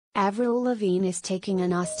Avril Lavigne is taking a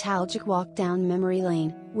nostalgic walk down memory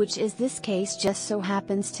lane, which is this case just so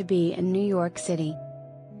happens to be in New York City.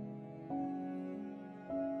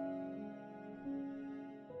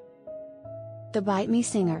 The Bite Me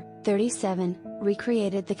singer, 37,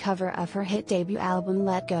 recreated the cover of her hit debut album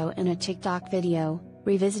Let Go in a TikTok video,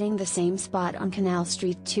 revisiting the same spot on Canal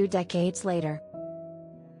Street 2 decades later.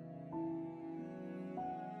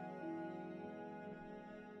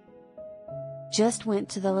 Just went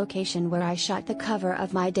to the location where I shot the cover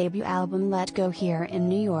of my debut album Let Go here in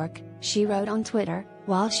New York, she wrote on Twitter,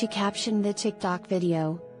 while she captioned the TikTok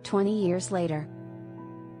video, 20 years later.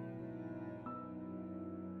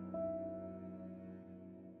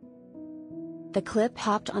 The clip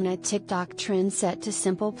hopped on a TikTok trend set to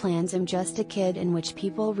Simple Plan's I'm Just a Kid, in which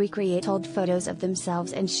people recreate old photos of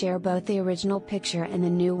themselves and share both the original picture and the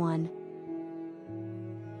new one.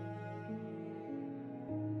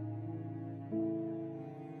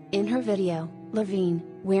 In her video, Lavigne,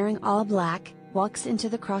 wearing all black, walks into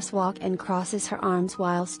the crosswalk and crosses her arms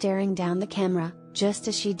while staring down the camera, just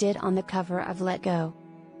as she did on the cover of Let Go.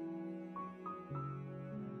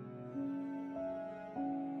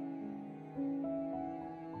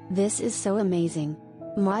 "This is so amazing,"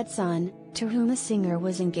 Maud's son, to whom the singer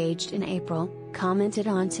was engaged in April, commented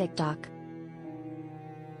on TikTok.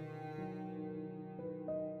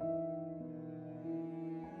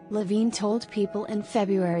 Lavigne told People in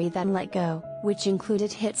February that Let Go, which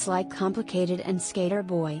included hits like Complicated and Skater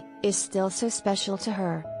Boy, is still so special to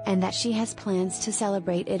her, and that she has plans to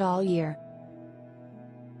celebrate it all year.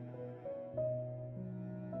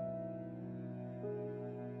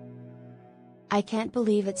 "I can't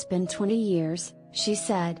believe it's been 20 years, she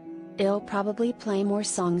said. "I'll probably play more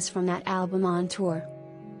songs from that album on tour."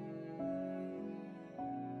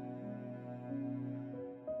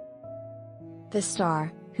 The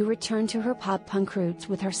star, who returned to her pop-punk roots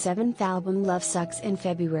with her seventh album Love Sucks in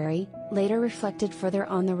February, later reflected further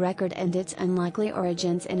on the record and its unlikely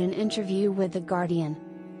origins in an interview with The Guardian.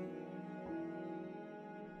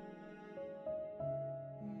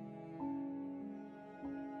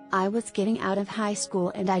 "I was getting out of high school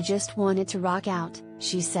and I just wanted to rock out,"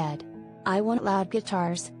 she said. "I want loud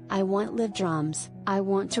guitars, I want live drums, I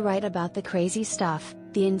want to write about the crazy stuff,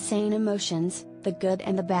 the insane emotions, the good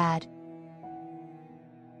and the bad."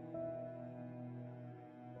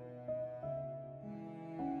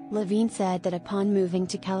 Lavigne said that upon moving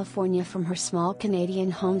to California from her small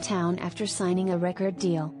Canadian hometown after signing a record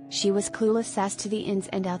deal, she was clueless as to the ins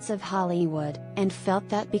and outs of Hollywood, and felt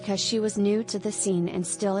that because she was new to the scene and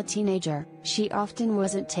still a teenager, she often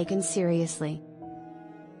wasn't taken seriously.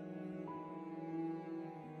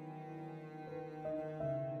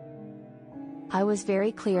 "I was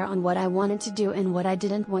very clear on what I wanted to do and what I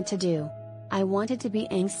didn't want to do. I wanted to be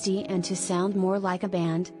angsty and to sound more like a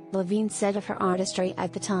band," Lavigne said of her artistry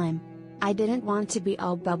at the time. "I didn't want to be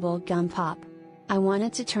all bubblegum pop. I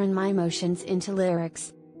wanted to turn my emotions into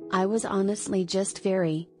lyrics. I was honestly just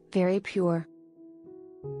very, very pure."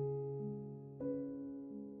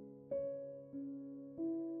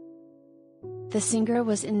 The singer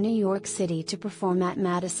was in New York City to perform at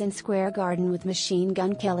Madison Square Garden with Machine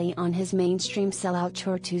Gun Kelly on his mainstream sellout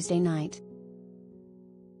tour Tuesday night.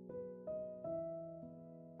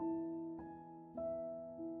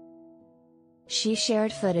 She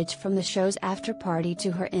shared footage from the show's after-party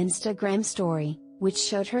to her Instagram story, which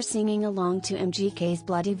showed her singing along to MGK's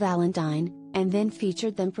Bloody Valentine, and then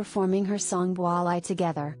featured them performing her song Walleye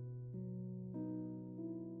together.